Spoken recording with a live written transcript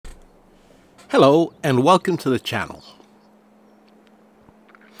Hello and welcome to the channel.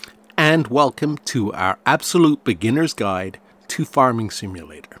 And welcome to our absolute beginner's guide to Farming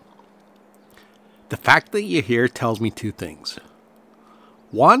Simulator. The fact that you're here tells me two things.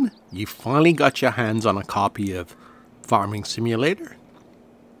 One, you finally got your hands on a copy of Farming Simulator.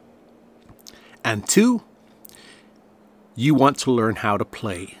 And two, you want to learn how to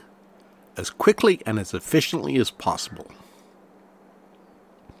play as quickly and as efficiently as possible.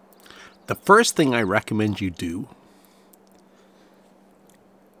 The first thing I recommend you do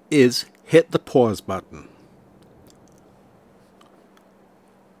is hit the pause button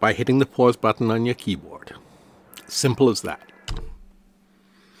by hitting the pause button on your keyboard. Simple as that.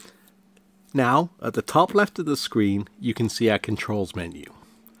 Now, at the top left of the screen, you can see our controls menu.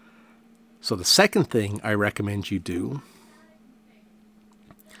 So the second thing I recommend you do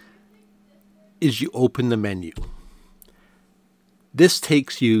is you open the menu. This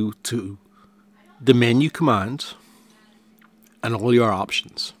takes you to the menu commands and all your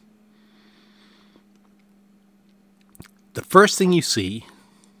options. The first thing you see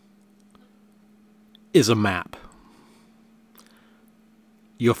is a map.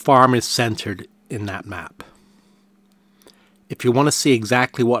 Your farm is centered in that map. If you want to see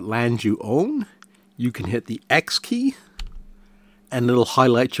exactly what land you own, you can hit the X key and it'll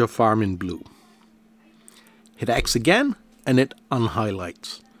highlight your farm in blue. Hit X again and it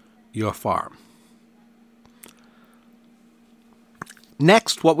unhighlights your farm.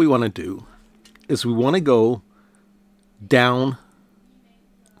 Next, what we want to do is we want to go down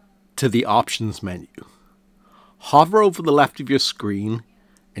to the options menu. Hover over the left of your screen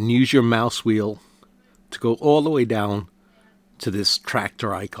and use your mouse wheel to go all the way down to this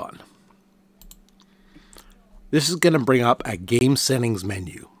tractor icon. This is going to bring up a game settings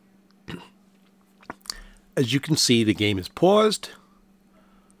menu. As you can see, the game is paused.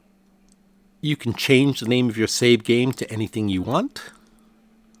 You can change the name of your save game to anything you want.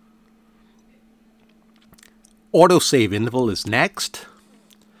 Autosave interval is next.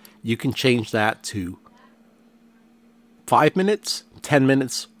 You can change that to 5 minutes, 10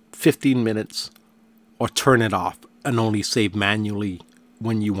 minutes, 15 minutes, or turn it off and only save manually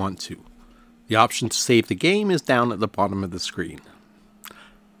when you want to. The option to save the game is down at the bottom of the screen.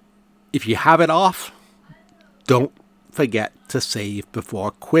 If you have it off, don't forget to save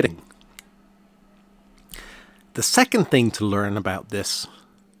before quitting. The second thing to learn about this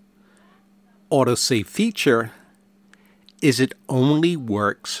autosave feature is it only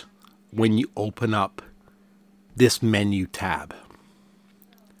works when you open up this menu tab.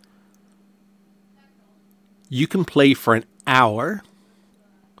 You can play for an hour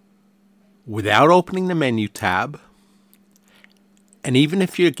without opening the menu tab, and even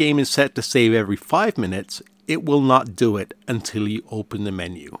if your game is set to save every 5 minutes, it will not do it until you open the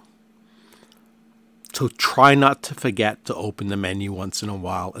menu. So try not to forget to open the menu once in a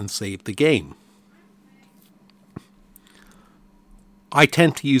while and save the game. I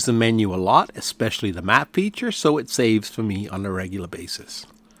tend to use the menu a lot, especially the map feature, so it saves for me on a regular basis.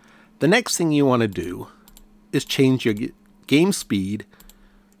 The next thing you want to do is change your game speed.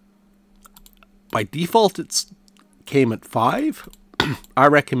 By default, it came at 5. I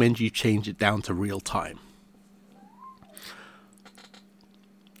recommend you change it down to real time.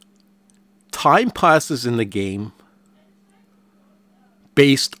 Time passes in the game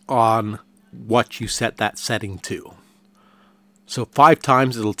based on what you set that setting to. So 5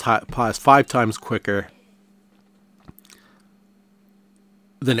 times it'll pass 5 times quicker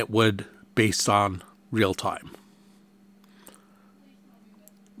than it would based on real time.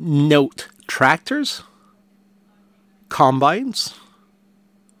 Note, tractors, combines,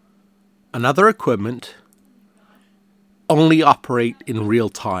 and other equipment only operate in real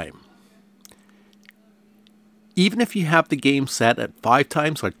time. Even if you have the game set at 5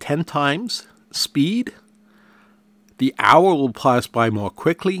 times or 10 times speed, the hour will pass by more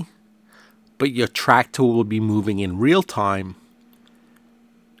quickly, but your tractor will be moving in real time,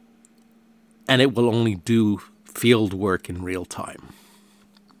 and it will only do field work in real time.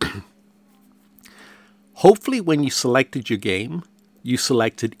 Hopefully when you selected your game, you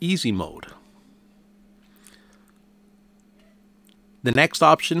selected easy mode. The next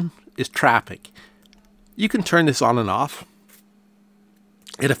option is traffic. You can turn this on and off.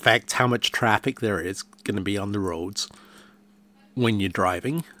 It affects how much traffic there is going to be on the roads when you're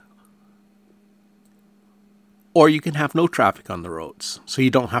driving. Or you can have no traffic on the roads, so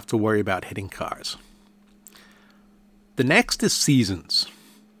you don't have to worry about hitting cars. The next is seasons.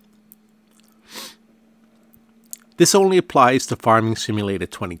 This only applies to Farming Simulator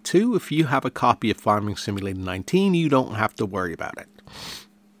 22. If you have a copy of Farming Simulator 19, you don't have to worry about it.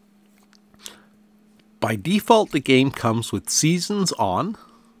 By default, the game comes with seasons on.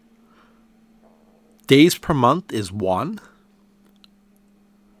 Days per month is 1,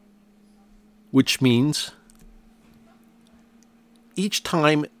 which means each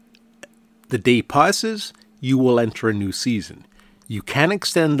time the day passes, you will enter a new season. You can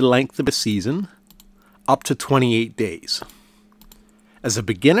extend the length of a season up to 28 days. As a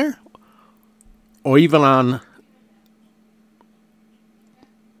beginner, or even on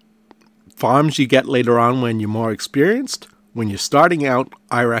farms you get later on when you're more experienced, when you're starting out,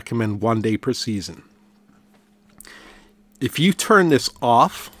 I recommend 1 day per season. If you turn this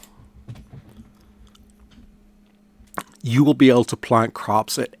off, you will be able to plant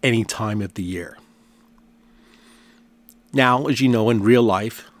crops at any time of the year. Now, as you know, in real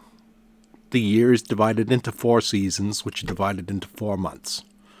life, the year is divided into 4 seasons, which are divided into 4 months.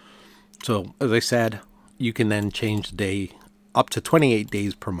 So, as I said, you can then change the day up to 28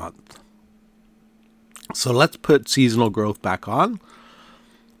 days per month. So let's put seasonal growth back on,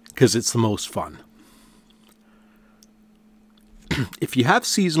 because it's the most fun. If you have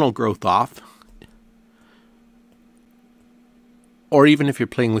seasonal growth off, or even if you're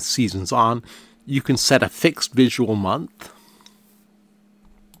playing with seasons on, you can set a fixed visual month.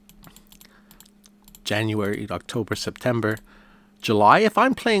 January, October, September, July. If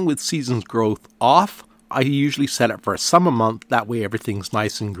I'm playing with seasons growth off, I usually set it for a summer month. That way everything's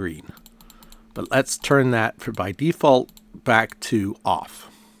nice and green. But let's turn that by default back to off.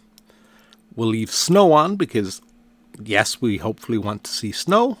 We'll leave snow on because, yes, we hopefully want to see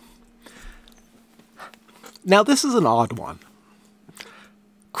snow. Now this is an odd one.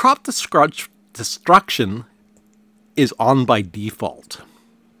 Crop destruction is on by default.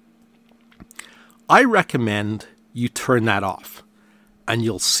 I recommend you turn that off, and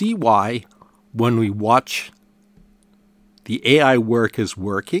you'll see why when we watch the AI work is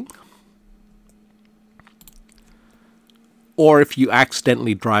working, or if you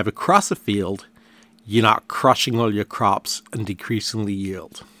accidentally drive across a field, you're not crushing all your crops and decreasing the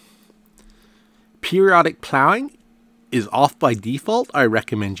yield. Periodic plowing is off by default. I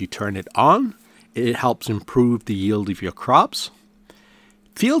recommend you turn it on. It helps improve the yield of your crops.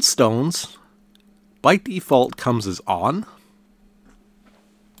 Field stones, by default, comes as on.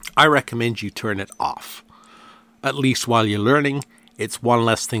 I recommend you turn it off. At least while you're learning, it's one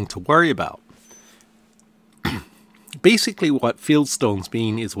less thing to worry about. Basically, what field stones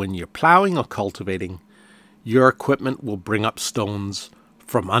mean is when you're plowing or cultivating, your equipment will bring up stones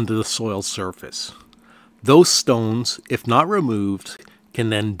from under the soil surface. Those stones, if not removed, can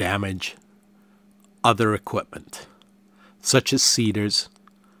then damage other equipment, such as seeders,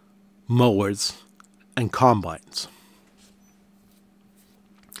 mowers, and combines.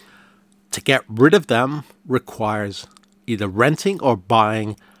 To get rid of them requires either renting or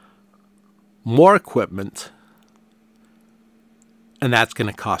buying more equipment, and that's going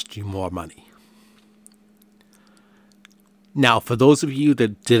to cost you more money. Now, for those of you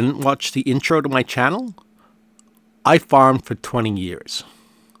that didn't watch the intro to my channel, I farmed for 20 years.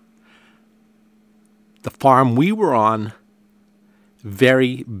 The farm we were on,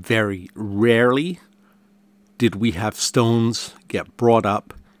 very, very rarely did we have stones get brought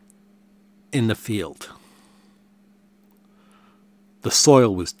up in the field. The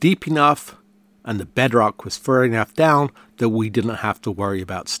soil was deep enough and the bedrock was far enough down that we didn't have to worry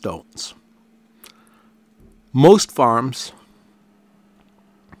about stones. Most farms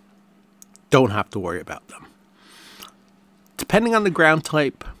don't have to worry about them. Depending on the ground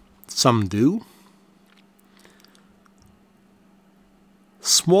type, some do.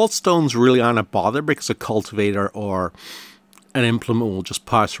 Small stones really aren't a bother because a cultivator or an implement will just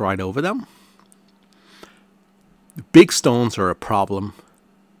pass right over them. Big stones are a problem,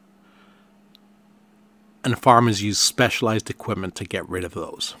 and farmers use specialized equipment to get rid of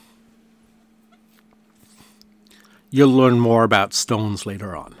those. You'll learn more about stones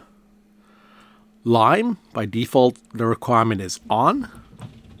later on. Lime, by default, the requirement is on,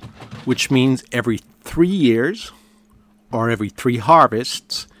 which means every 3 years or every 3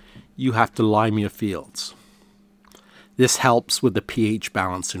 harvests, you have to lime your fields. This helps with the pH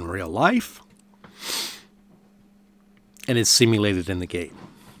balance in real life and is simulated in the game.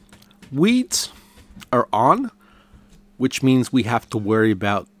 Weeds are on, which means we have to worry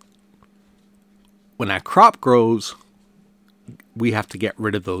about when our crop grows, we have to get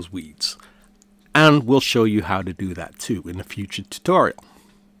rid of those weeds. And we'll show you how to do that too in a future tutorial.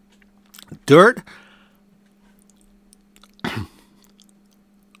 Dirt,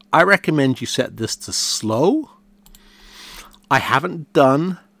 I recommend you set this to slow. I haven't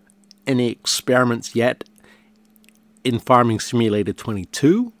done any experiments yet in Farming Simulator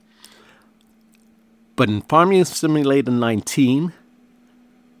 22, But in Farming Simulator 19,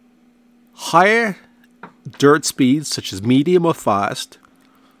 higher dirt speeds, such as medium or fast,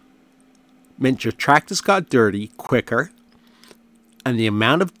 meant your tractors got dirty quicker, and the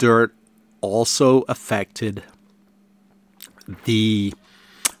amount of dirt also affected the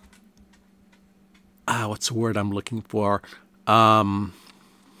what's the word I'm looking for? The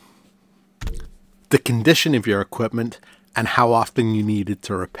condition of your equipment and how often you needed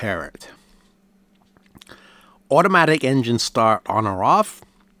to repair it. Automatic engine start on or off.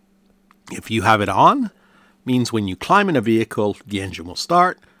 If you have it on, means when you climb in a vehicle, the engine will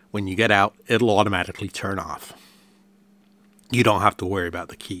start. When you get out, it'll automatically turn off. You don't have to worry about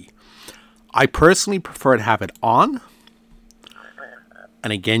the key. I personally prefer to have it on.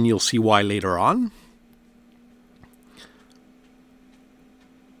 And again, you'll see why later on.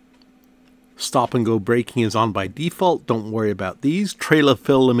 Stop and go braking is on by default. Don't worry about these. Trailer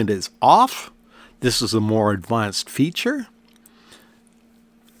fill limit is off. This is a more advanced feature.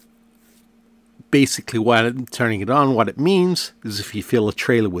 Basically, when I'm turning it on, what it means is if you fill a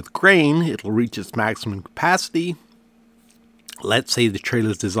trailer with grain, it'll reach its maximum capacity. Let's say the trailer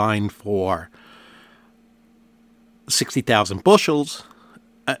is designed for 60,000 bushels,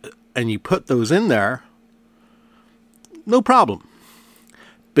 and you put those in there, no problem.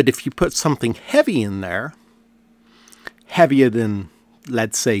 But if you put something heavy in there, heavier than,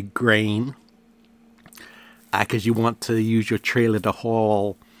 let's say, grain, because you want to use your trailer to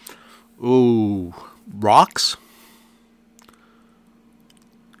haul, rocks,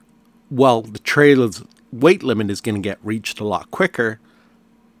 well, the trailer's weight limit is going to get reached a lot quicker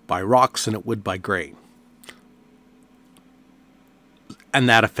by rocks than it would by grain. And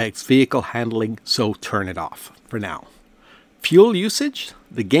that affects vehicle handling, so turn it off for now. Fuel usage,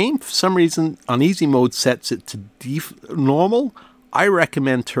 the game, for some reason, on easy mode sets it to normal. I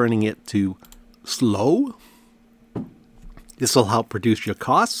recommend turning it to slow. This will help reduce your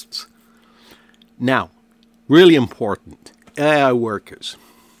costs. Now, really important, AI workers.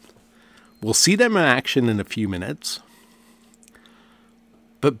 We'll see them in action in a few minutes.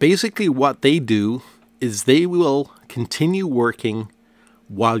 But basically what they do is they will continue working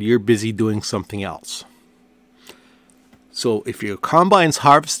while you're busy doing something else. So if your combine's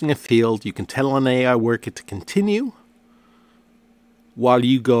harvesting a field, you can tell an AI worker to continue while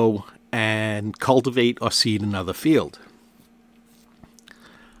you go and cultivate or seed another field.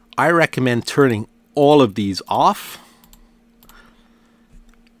 I recommend turning all of these off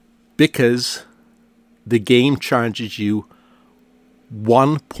because the game charges you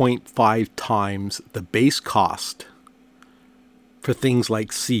 1.5 times the base cost for things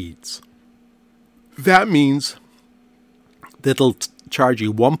like seeds. That means that it'll charge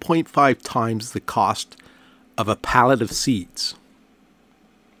you 1.5 times the cost of a pallet of seeds.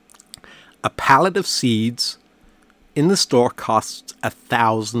 A pallet of seeds in the store costs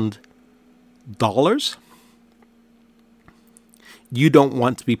 $1,000. You don't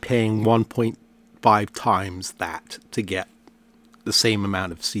want to be paying 1.5 times that to get the same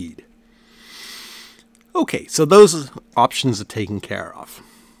amount of seed. Okay, so those options are taken care of.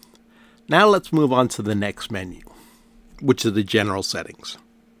 Now let's move on to the next menu, which are the general settings.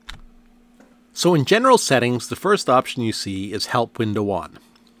 So in general settings, the first option you see is Help Window On.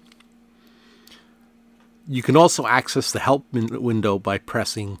 You can also access the Help window by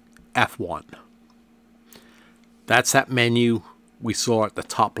pressing F1. That's that menu we saw at the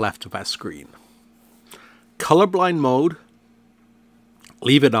top left of our screen. Colorblind mode,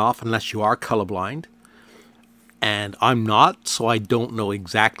 leave it off unless you are colorblind. And I'm not, so I don't know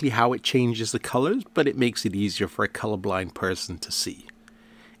exactly how it changes the colors, but it makes it easier for a colorblind person to see.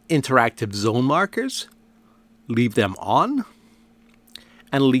 Interactive zone markers, leave them on,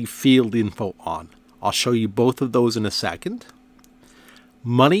 and leave field info on. I'll show you both of those in a second.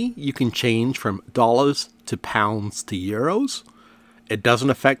 Money, you can change from dollars to pounds to euros. It doesn't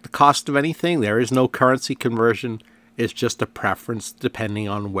affect the cost of anything. There is no currency conversion. It's just a preference depending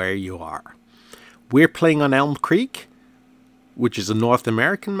on where you are. We're playing on Elm Creek, which is a North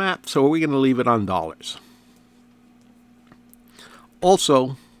American map, so we're going to leave it on dollars.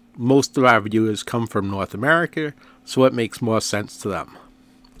 Also, most of our viewers come from North America, so it makes more sense to them.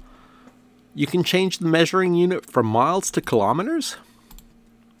 You can change the measuring unit from miles to kilometers.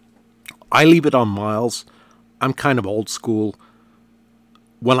 I leave it on miles. I'm kind of old school.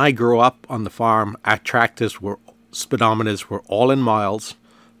 When I grew up on the farm, our speedometers were all in miles.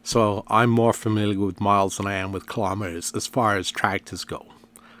 So I'm more familiar with miles than I am with kilometers as far as tractors go.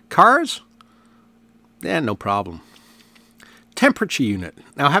 Cars? Yeah, no problem. Temperature unit.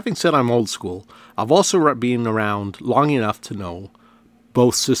 Now, having said I'm old school, I've also been around long enough to know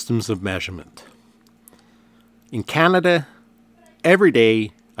both systems of measurement. In Canada, every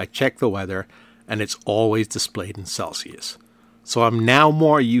day I check the weather and it's always displayed in Celsius. So I'm now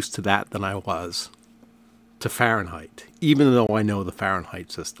more used to that than I was to Fahrenheit, even though I know the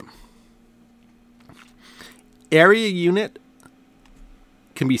Fahrenheit system. Area unit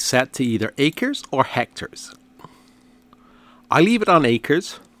can be set to either acres or hectares. I leave it on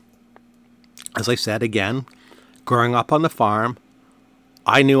acres. As I said again, growing up on the farm,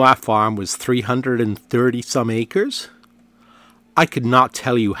 I knew our farm was 330 some acres. I could not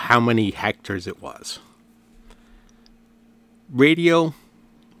tell you how many hectares it was. Radio,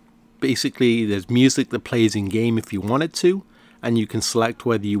 basically there's music that plays in game if you want it to, and you can select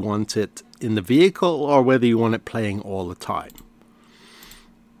whether you want it in the vehicle or whether you want it playing all the time.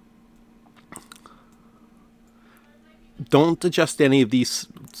 Don't adjust any of these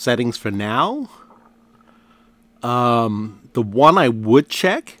settings for now. The one I would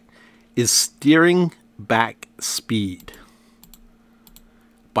check is steering back speed.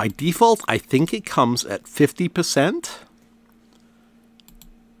 By default, I think it comes at 50%.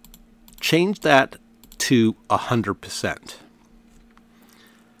 Change that to 100%.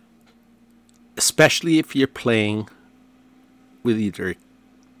 Especially if you're playing with either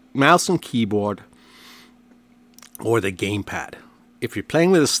mouse and keyboard or the gamepad. If you're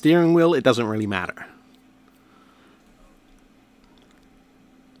playing with a steering wheel, it doesn't really matter.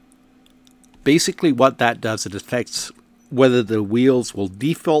 Basically what that does, it affects whether the wheels will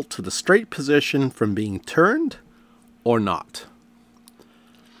default to the straight position from being turned or not.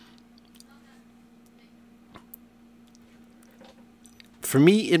 For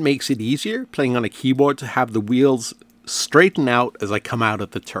me, it makes it easier playing on a keyboard to have the wheels straighten out as I come out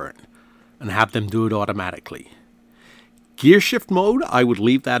of the turn and have them do it automatically. Gear shift mode, I would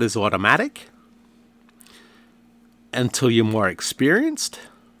leave that as automatic until you're more experienced.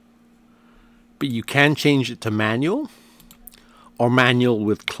 But you can change it to manual or manual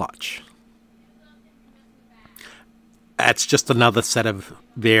with clutch. That's just another set of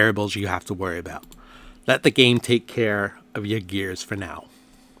variables you have to worry about. Let the game take care of your gears for now.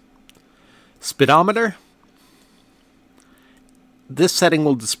 Speedometer. This setting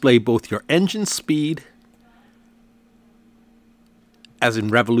will display both your engine speed, as in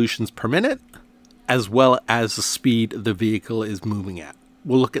revolutions per minute, as well as the speed the vehicle is moving at.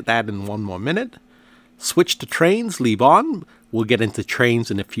 We'll look at that in one more minute. Switch to trains, leave on. We'll get into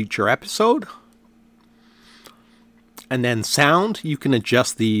trains in a future episode. And then sound, you can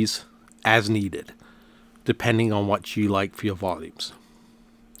adjust these as needed, depending on what you like for your volumes.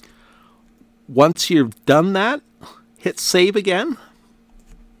 Once you've done that, hit save again.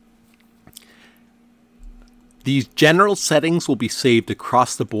 These general settings will be saved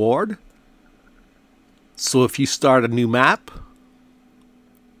across the board. So if you start a new map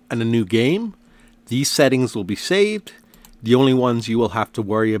and a new game, these settings will be saved. The only ones you will have to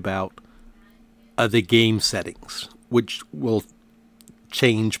worry about are the game settings, which will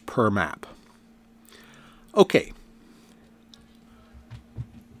change per map. Okay.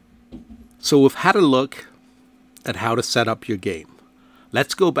 So we've had a look at how to set up your game.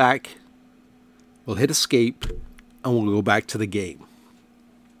 Let's go back. We'll hit escape and we'll go back to the game.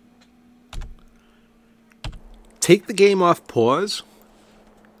 Take the game off pause.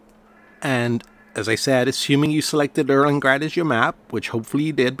 And as I said, assuming you selected Erlengrad as your map, which hopefully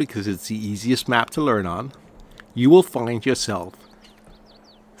you did because it's the easiest map to learn on, you will find yourself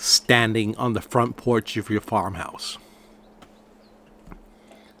standing on the front porch of your farmhouse.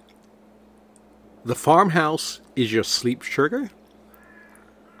 The farmhouse is your sleep trigger.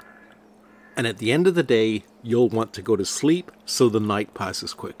 And at the end of the day, you'll want to go to sleep so the night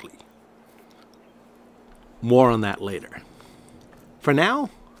passes quickly. More on that later. For now,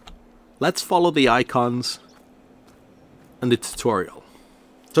 let's follow the icons and the tutorial.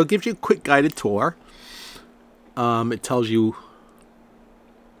 So it gives you a quick guided tour. It tells you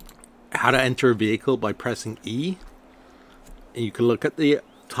how to enter a vehicle by pressing E. And you can look at the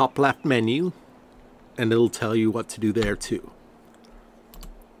top left menu and it'll tell you what to do there too.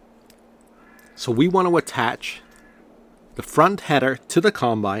 So we want to attach the front header to the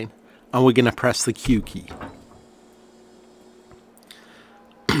combine and we're going to press the Q key.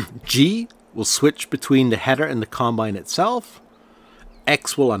 G will switch between the header and the combine itself.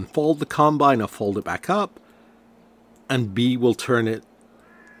 X will unfold the combine or fold it back up. And B will turn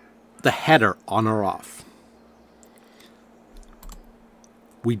the header on or off.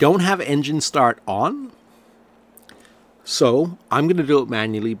 We don't have engine start on. So I'm going to do it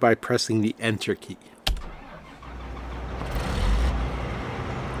manually by pressing the Enter key.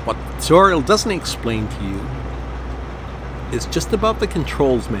 What the tutorial doesn't explain to you is just above the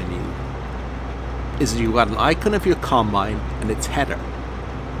controls menu, is you've got an icon of your combine and its header.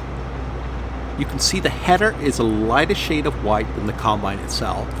 You can see the header is a lighter shade of white than the combine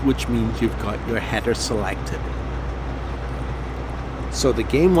itself, which means you've got your header selected. So the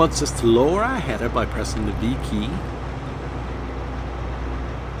game wants us to lower our header by pressing the V key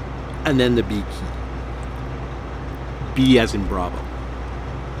and then the B key. B as in Bravo.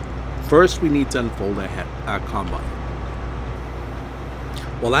 First we need to unfold our combine.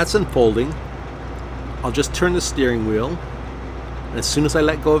 While that's unfolding, I'll just turn the steering wheel, and as soon as I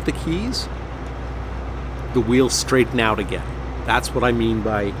let go of the keys, the wheels straighten out again. That's what I mean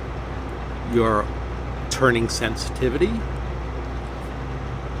by your turning sensitivity.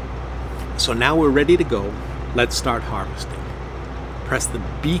 So now we're ready to go. Let's start harvesting. Press the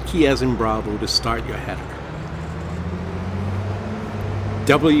B key as in Bravo to start your header.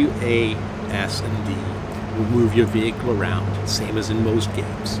 W, A, S, and D will move your vehicle around, same as in most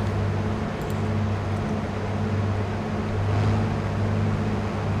games.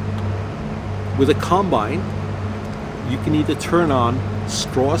 With a combine, you can either turn on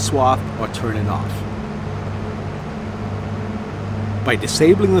straw swath or turn it off. By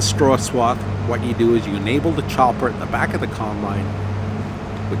disabling the straw swath, what you do is you enable the chopper at the back of the combine,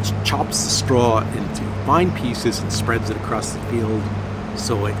 which chops the straw into fine pieces and spreads it across the field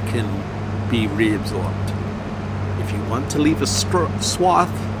so it can be reabsorbed. If you want to leave a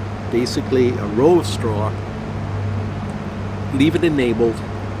swath, basically a row of straw, leave it enabled,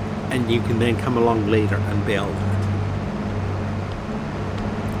 and you can then come along later and bale that.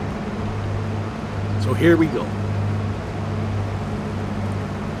 So here we go.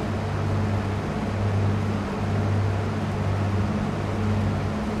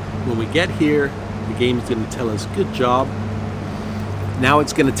 When we get here, the game's going to tell us, good job. Now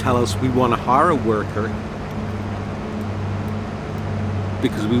it's going to tell us we want to hire a worker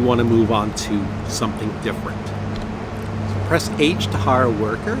because we want to move on to something different. So press H to hire a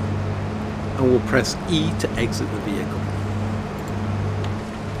worker, and we'll press E to exit the vehicle.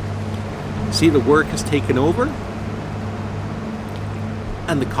 See, the work has taken over,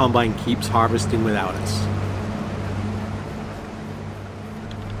 and the combine keeps harvesting without us.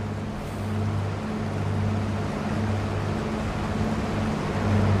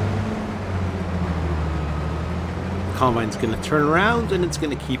 The combine's going to turn around and it's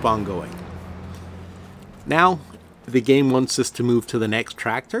going to keep on going. Now, the game wants us to move to the next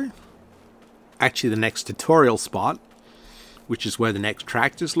tractor. Actually, the next tutorial spot, which is where the next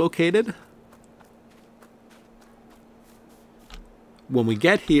tractor is located. When we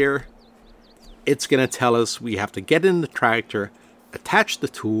get here, it's going to tell us we have to get in the tractor, attach the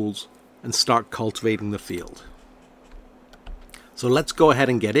tools, and start cultivating the field. So let's go ahead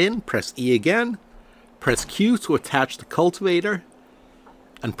and get in. Press E again, press Q to attach the cultivator,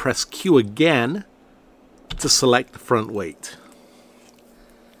 and press Q again to select the front weight.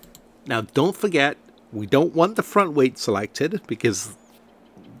 Now don't forget, we don't want the front weight selected because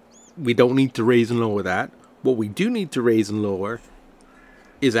we don't need to raise and lower that. What we do need to raise and lower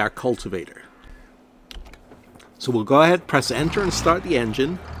is our cultivator. So we'll go ahead, press enter and start the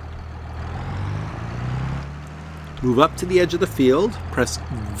engine. Move up to the edge of the field, press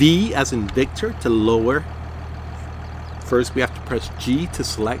V as in Victor to lower. First we have to press G to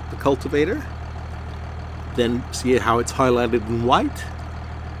select the cultivator. Then see how it's highlighted in white?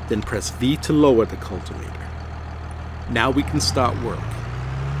 Then press V to lower the cultivator. Now we can start work.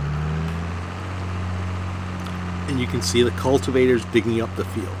 And you can see the cultivators digging up the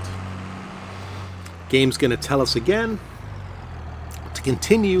field. Game's going to tell us again to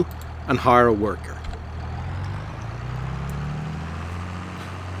continue and hire a worker.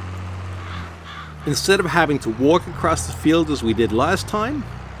 Instead of having to walk across the field as we did last time,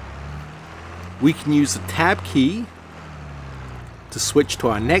 we can use the tab key to switch to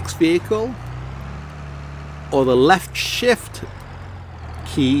our next vehicle, or the left shift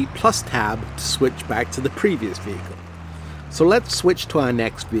key plus tab to switch back to the previous vehicle. So let's switch to our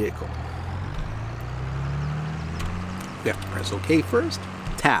next vehicle. We have to press OK first,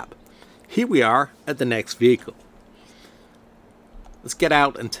 tab. Here we are at the next vehicle. Let's get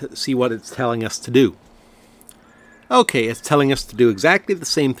out and see what it's telling us to do. Okay, it's telling us to do exactly the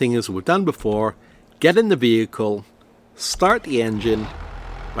same thing as we've done before. Get in the vehicle, start the engine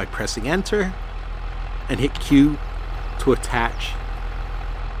by pressing enter, and hit Q to attach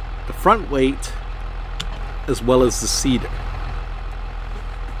the front weight as well as the seeder.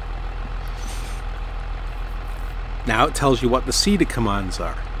 Now it tells you what the seeder commands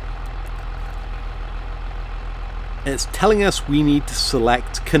are. And it's telling us we need to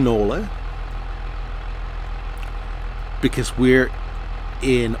select canola because we're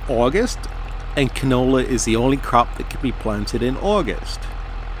in August and canola is the only crop that can be planted in August.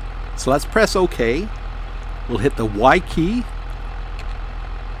 So let's press OK. We'll hit the Y key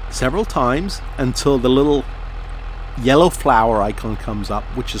several times until the little yellow flower icon comes up,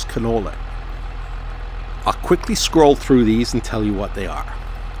 which is canola. I'll quickly scroll through these and tell you what they are.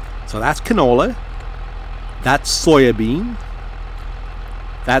 So that's canola, that's soybean,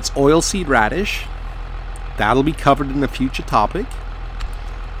 that's oilseed radish, that'll be covered in a future topic,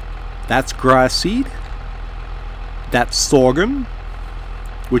 that's grass seed, that's sorghum,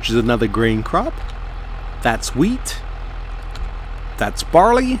 which is another grain crop, that's wheat, that's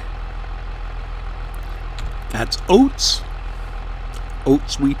barley, that's oats,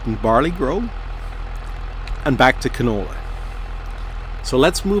 wheat and barley grow, and back to canola. So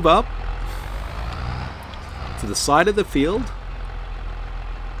let's move up to the side of the field.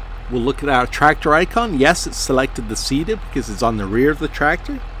 We'll look at our tractor icon. Yes, it's selected the seeder because it's on the rear of the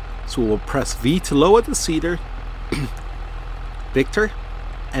tractor. So we'll press V to lower the seeder, Victor,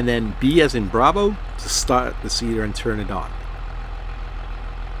 and then B as in Bravo to start the seeder and turn it on.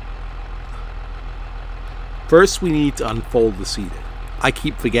 First, we need to unfold the seeder. I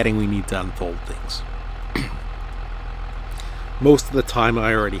keep forgetting we need to unfold things. Most of the time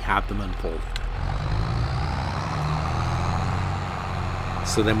I already have them unfolded.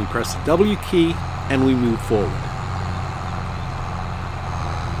 So then we press the W key and we move forward.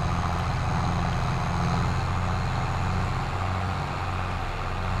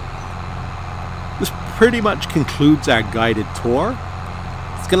 This pretty much concludes our guided tour.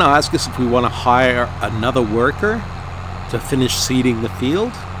 It's going to ask us if we want to hire another worker to finish seeding the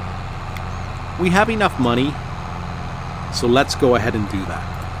field. We have enough money, so let's go ahead and do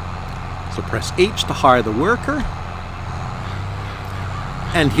that. So press H to hire the worker,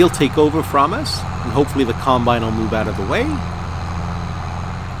 and he'll take over from us, and hopefully the combine will move out of the way.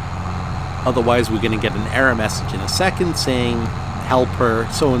 Otherwise we're going to get an error message in a second saying helper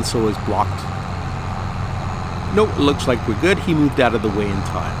so-and-so is blocked. Nope, it looks like we're good. He moved out of the way in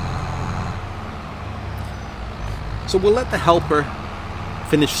time. So we'll let the helper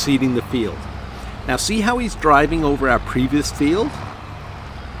finish seeding the field. Now see how he's driving over our previous field?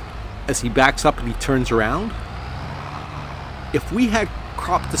 As he backs up and he turns around? If we had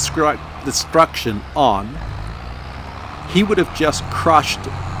crop destruction on, he would have just crushed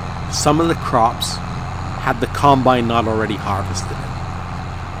some of the crops had the combine not already harvested it.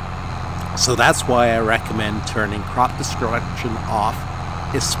 So that's why I recommend turning crop destruction off,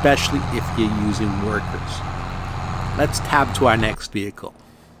 especially if you're using workers. Let's tab to our next vehicle.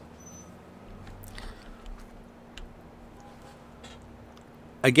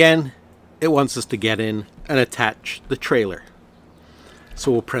 Again, it wants us to get in and attach the trailer.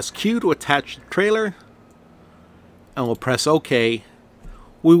 So we'll press Q to attach the trailer, and we'll press OK.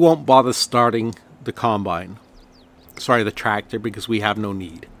 We won't bother starting the combine. Sorry, the tractor, because we have no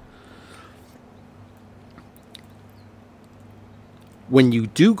need. When you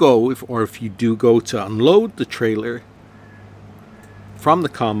do go, if you do go to unload the trailer from the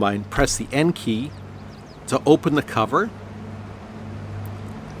combine, press the N key to open the cover,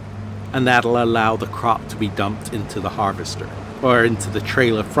 and that'll allow the crop to be dumped into the harvester, or into the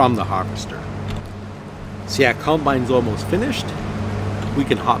trailer from the harvester. See, our combine's almost finished. We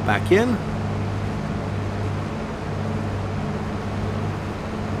can hop back in.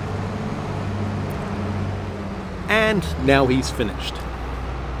 And now he's finished.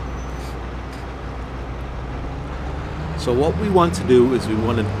 So what we want to do is we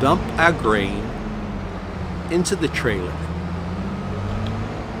want to dump our grain into the trailer.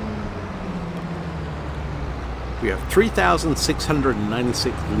 We have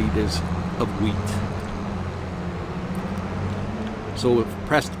 3,696 liters of wheat. So we've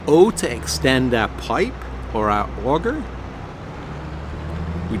pressed O to extend our pipe or our auger.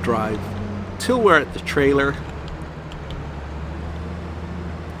 We drive till we're at the trailer,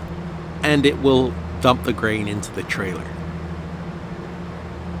 and it will dump the grain into the trailer.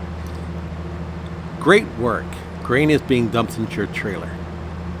 Great work. Grain is being dumped into your trailer.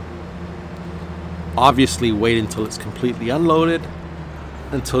 Obviously, wait until it's completely unloaded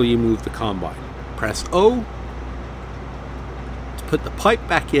until you move the combine. Press O to put the pipe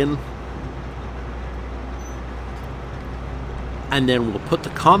back in, and then we'll put the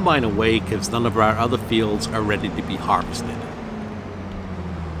combine away because none of our other fields are ready to be harvested.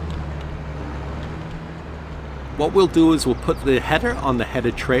 What we'll do is we'll put the header on the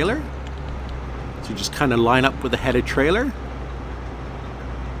headed trailer. So just kind of line up with the headed trailer.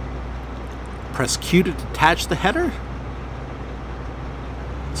 Press Q to detach the header.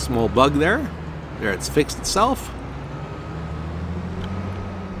 Small bug there. There, it's fixed itself.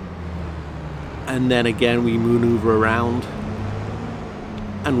 And then again we maneuver around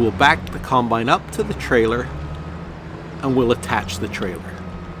and we'll back the combine up to the trailer and we'll attach the trailer.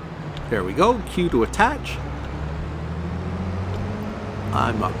 There we go, cue to attach.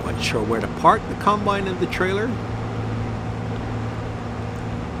 I'm not quite sure where to park the combine and the trailer.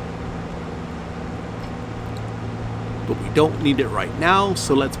 But we don't need it right now,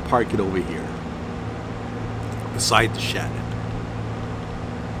 so let's park it over here, beside the shed.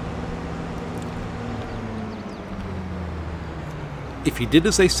 If you did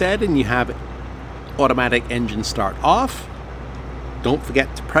as I said and you have automatic engine start off, don't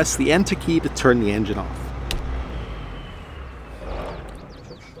forget to press the enter key to turn the engine off.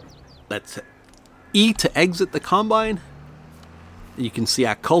 Let's E to exit the combine. You can see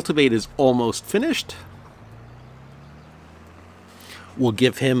our cultivate is almost finished. We'll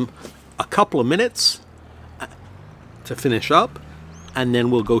give him a couple of minutes to finish up, and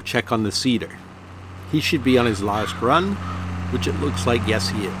then we'll go check on the seeder. He should be on his last run, which it looks like, yes,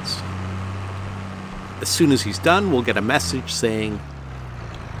 he is. As soon as he's done, we'll get a message saying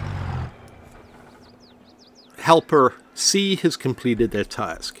helper C has completed their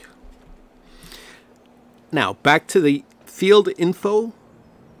task. Now, back to the field info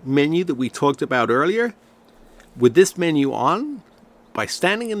menu that we talked about earlier. With this menu on, by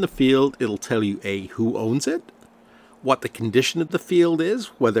standing in the field, it'll tell you A, who owns it, what the condition of the field is,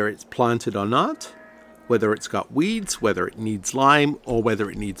 whether it's planted or not, whether it's got weeds, whether it needs lime, or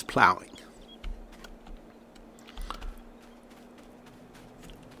whether it needs plowing.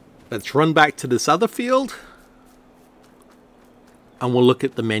 Let's run back to this other field, and we'll look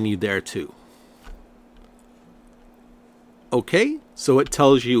at the menu there too. Okay, so it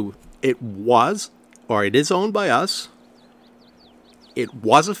tells you it was, or it is owned by us. It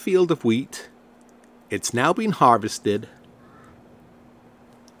was a field of wheat. It's now been harvested.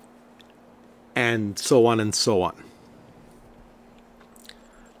 And so on and so on.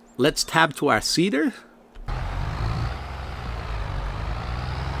 Let's tab to our seeder.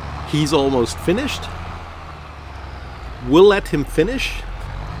 He's almost finished. We'll let him finish.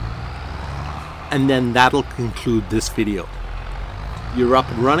 And then that'll conclude this video. You're up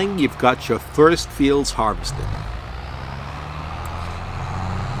and running. You've got your first fields harvested.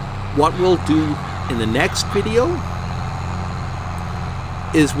 What we'll do in the next video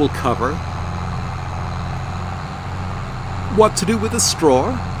is we'll cover what to do with the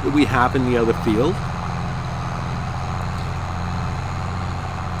straw that we have in the other field,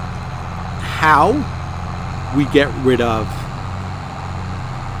 how we get rid of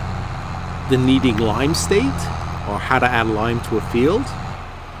the needing lime state, or how to add lime to a field,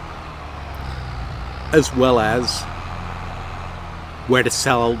 as well as where to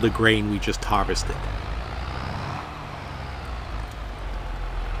sell the grain we just harvested.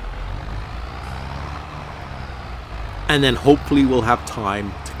 And then hopefully we'll have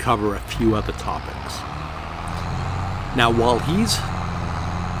time to cover a few other topics. Now, while he's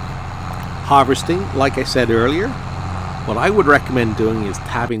harvesting, like I said earlier, what I would recommend doing is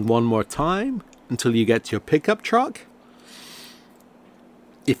tabbing one more time until you get to your pickup truck.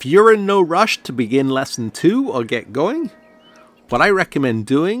 If you're in no rush to begin lesson 2 or get going, what I recommend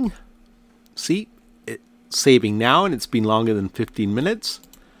doing, see, it's saving now and it's been longer than 15 minutes,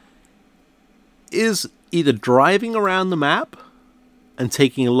 is either driving around the map and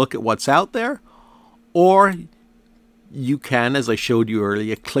taking a look at what's out there, or you can, as I showed you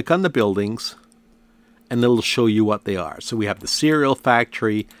earlier, click on the buildings and it'll show you what they are. So we have the cereal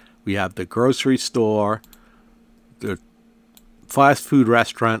factory, we have the grocery store, the fast food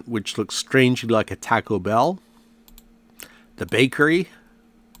restaurant, which looks strangely like a Taco Bell, the bakery,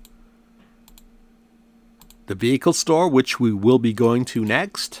 the vehicle store, which we will be going to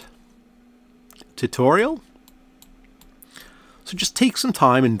next tutorial. So just take some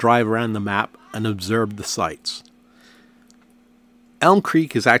time and drive around the map and observe the sights. Elm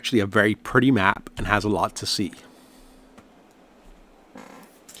Creek is actually a very pretty map and has a lot to see.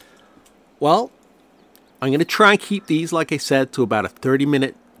 Well, I'm going to try and keep these, like I said, to about a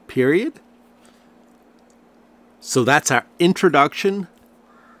 30-minute period. So that's our introduction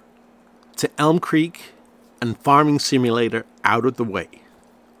to Elm Creek and Farming Simulator out of the way.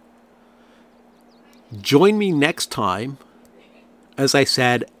 Join me next time, as I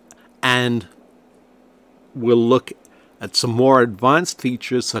said, and we'll look at some more advanced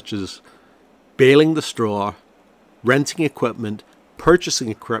features such as baling the straw, renting equipment, purchasing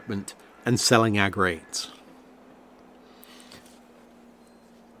equipment, and selling our grains.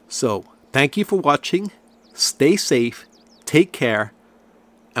 So, thank you for watching. Stay safe, take care,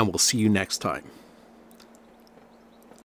 and we'll see you next time.